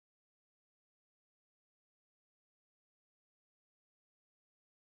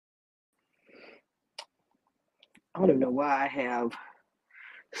I don't even know why I have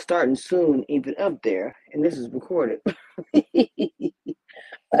starting soon even up there, and this is recorded.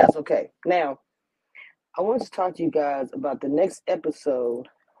 That's okay. Now, I want to talk to you guys about the next episode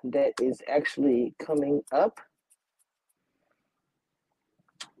that is actually coming up.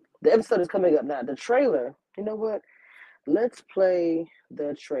 The episode is coming up now. The trailer, you know what? Let's play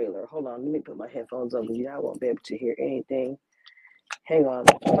the trailer. Hold on, let me put my headphones on because y'all won't be able to hear anything. Hang on.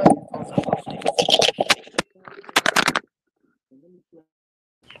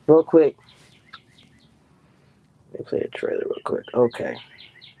 Real quick. Let me play the trailer real quick. Okay.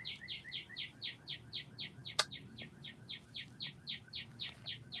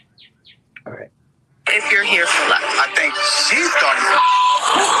 All right. If you're here for love. I think she's starting.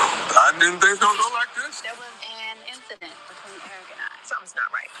 I didn't think it was go like this. There was an incident between Eric and I. Something's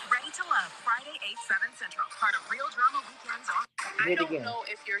not right. Ready to Love, Friday, 8, 7 Central. Part of Real Drama Weekends on. I don't know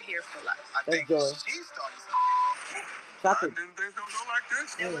if you're here for love. I think she's starting. I didn't think it was go like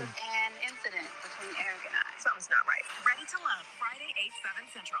this. There was an incident between Eric and I. Something's not right. Ready to Love, Friday, 8, 7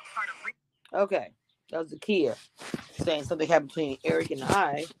 Central. Part of Okay. That was the Kia saying something happened between Eric and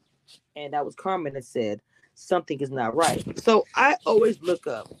I, and that was Carmen that said something is not right. So I always look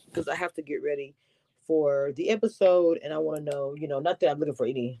up because I have to get ready for the episode, and I want to know, not that I'm looking for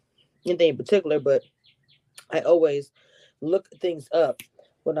anything in particular, but I always look things up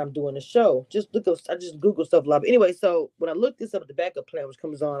when I'm doing the show. I just Google stuff a lot. But anyway, so when I looked this up, the backup plan, which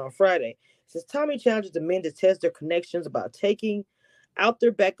comes on Friday, it says Tommy challenges the men to test their connections about taking out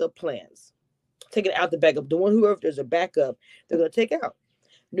their backup plans. Taking out the backup. The one whoever there's a backup, they're gonna take out.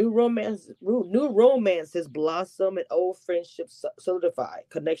 New romances blossom and old friendships solidify.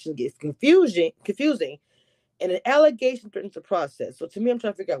 Connections get confusing, and an allegation threatens the process. So to me, I'm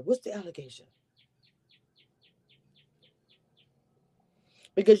trying to figure out what's the allegation.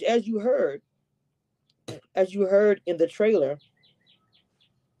 Because as you heard in the trailer,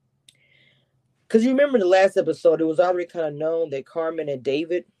 because you remember the last episode, it was already kind of known that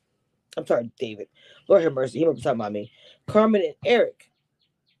David, Lord have mercy, he must be talking about me. Carmen and Eric,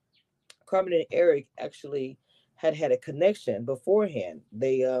 actually had a connection beforehand.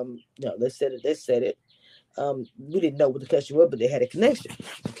 They said it. We didn't know what the connection was, but they had a connection.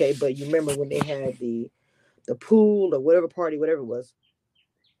 Okay, but you remember when they had the pool or whatever party, whatever it was,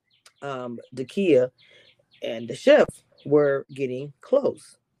 the Kia and the chef were getting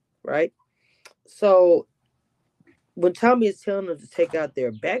close, right? So when Tommy is telling them to take out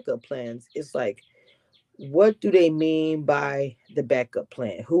their backup plans, it's like, what do they mean by the backup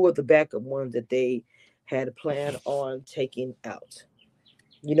plan? Who are the backup ones that they had a plan on taking out?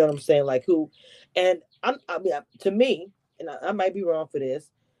 You know what I'm saying? Like who? And to me, and I might be wrong for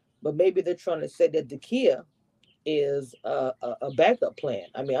this, but maybe they're trying to say that the Kia is a backup plan.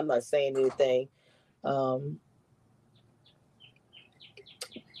 I mean, I'm not saying anything. Um,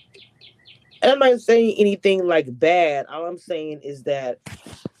 and I'm not saying anything like bad. All I'm saying is that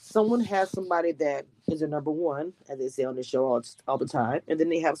someone has somebody that is a number one, as they say on the show all the time, and then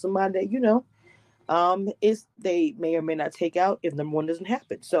they have somebody that is they may or may not take out if number one doesn't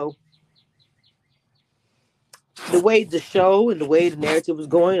happen. So the way the show and the way the narrative was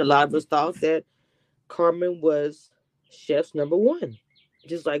going, a lot of us thought that Carmen was Chef's number one.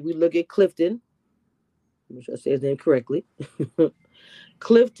 Just like we look at Clifton, which I say his name correctly.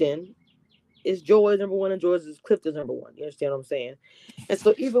 Clifton is Joy's number one, and Joy's is Clifton's number one. You understand what I'm saying? And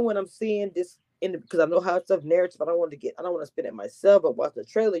so even when I'm seeing this because I know how it's stuff narrative, I don't want to spin it myself. But watch the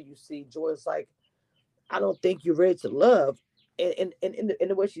trailer, you see Joy's like, I don't think you're ready to love. And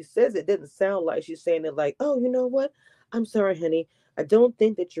the way she says it didn't sound like she's saying it like, oh, you know what? I'm sorry, honey. I don't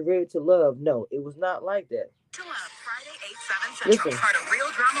think that you're ready to love. No, it was not like that. To Love, Friday, 8, 7 Central. Listen. Part of Real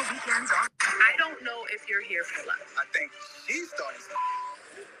Drama Weekends on. I don't know if you're here for love. I think she's starting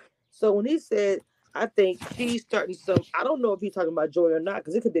something. So when he said, I think she's starting some, I don't know if he's talking about Joy or not,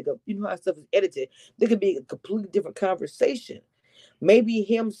 because it could be, how stuff is edited. There could be a completely different conversation. Maybe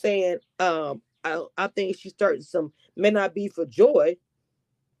him saying, I think she's starting some, may not be for Joy,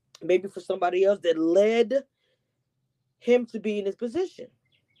 maybe for somebody else that led him to be in this position.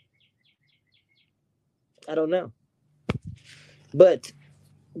 I don't know. But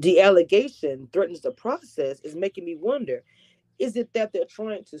the allegation threatens the process is making me wonder, is it that they're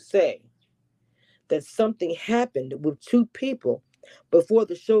trying to say that something happened with two people before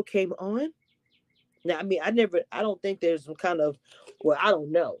the show came on? Now, I mean, I don't think there's some kind of, well, I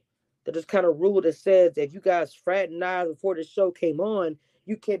don't know. That there's kind of rule that says that if you guys fraternized before the show came on,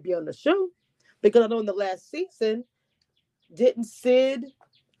 you can't be on the show. Because I know in the last season, didn't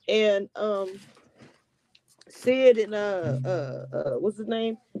and what's his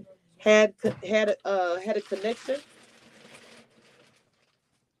name? had a connection.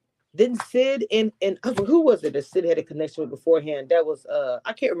 Didn't Sid and who was it that Sid had a connection with beforehand? That was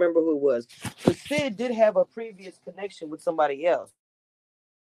I can't remember who it was. But Sid did have a previous connection with somebody else.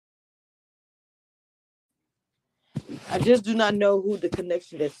 I just do not know who the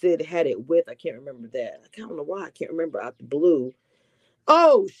connection that Sid had it with. I can't remember that. I don't know why I can't remember out the blue.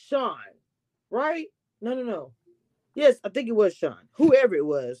 Oh, Sean, right? No, no, no. Yes, I think it was Sean. Whoever it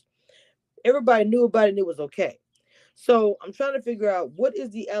was, everybody knew about it and it was okay. So I'm trying to figure out what is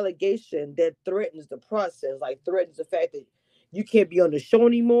the allegation that threatens the process, like threatens the fact that you can't be on the show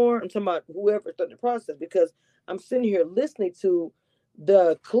anymore. I'm talking about whoever threatened the process because I'm sitting here listening to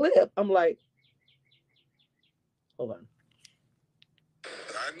the clip. I'm like, hold on.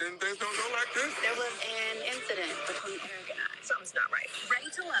 I didn't think it was going like this. There was an incident between Eric and I. Something's not right. Ready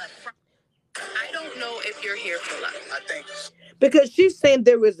to love. I don't know if you're here for love. I think because she's saying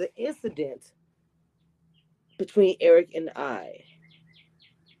there was an incident between Eric and I.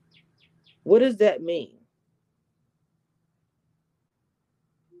 What does that mean?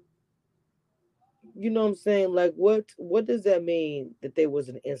 You know what I'm saying? Like what does that mean that there was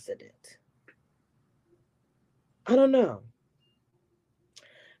an incident? I don't know.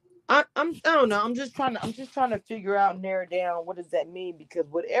 I don't know. I'm just trying to figure out, narrow down what does that mean because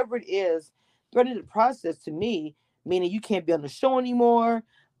whatever it is, threatening the process to me, meaning you can't be on the show anymore.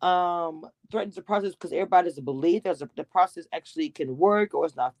 Threatens the process because everybody doesn't believe the process actually can work or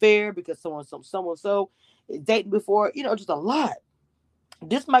it's not fair because someone so is dating before, just a lot.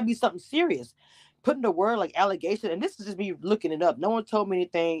 This might be something serious. Putting the word like allegation, and this is just me looking it up. No one told me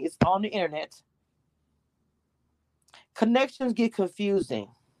anything. It's on the internet. Connections get confusing.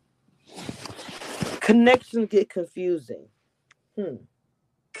 Connections get confusing. Incident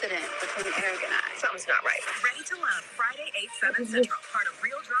between Eric and I. Something's not right. Ready to Love, Friday, 8, 7 Central. Part of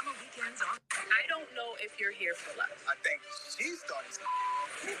Real Drama Weekends on. I don't know if you're here for love. I think she started.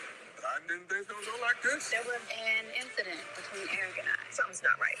 I didn't think it was going like this. There was an incident between Eric and I. Something's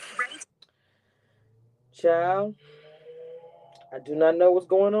not right. Ready to... Child, I do not know what's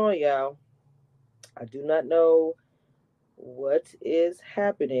going on, y'all. I do not know what is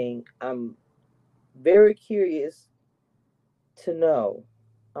happening. I'm very curious to know.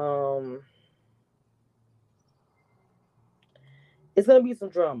 Um, it's gonna be some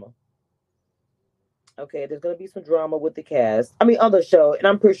drama. Okay, there's gonna be some drama with the cast. I mean, on the show, and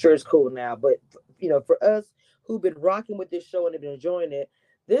I'm pretty sure it's cool now. But for us who've been rocking with this show and have been enjoying it,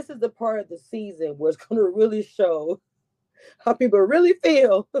 this is the part of the season where it's gonna really show how people really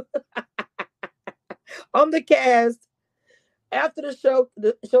feel on the cast after the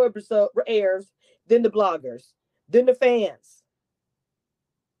show episode airs. Then the bloggers, then the fans.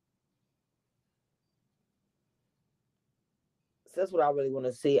 So that's what I really want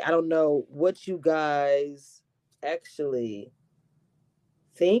to see. I don't know what you guys actually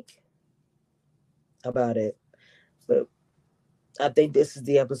think about it, but I think this is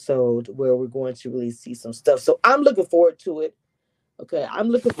the episode where we're going to really see some stuff. So I'm looking forward to it. Okay, I'm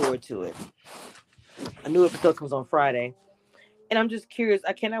looking forward to it. A new episode comes on Friday. And I'm just curious.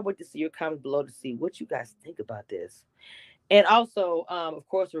 I cannot wait to see your comments below to see what you guys think about this. And also, of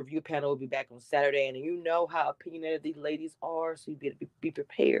course, the review panel will be back on Saturday. And you know how opinionated these ladies are. So you be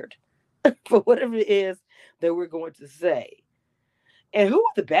prepared for whatever it is that we're going to say. And who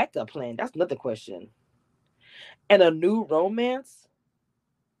was the backup plan? That's another question. And a new romance?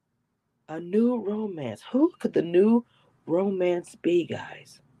 A new romance. Who could the new romance be,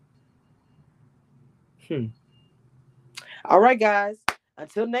 guys? All right, guys.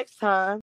 Until next time.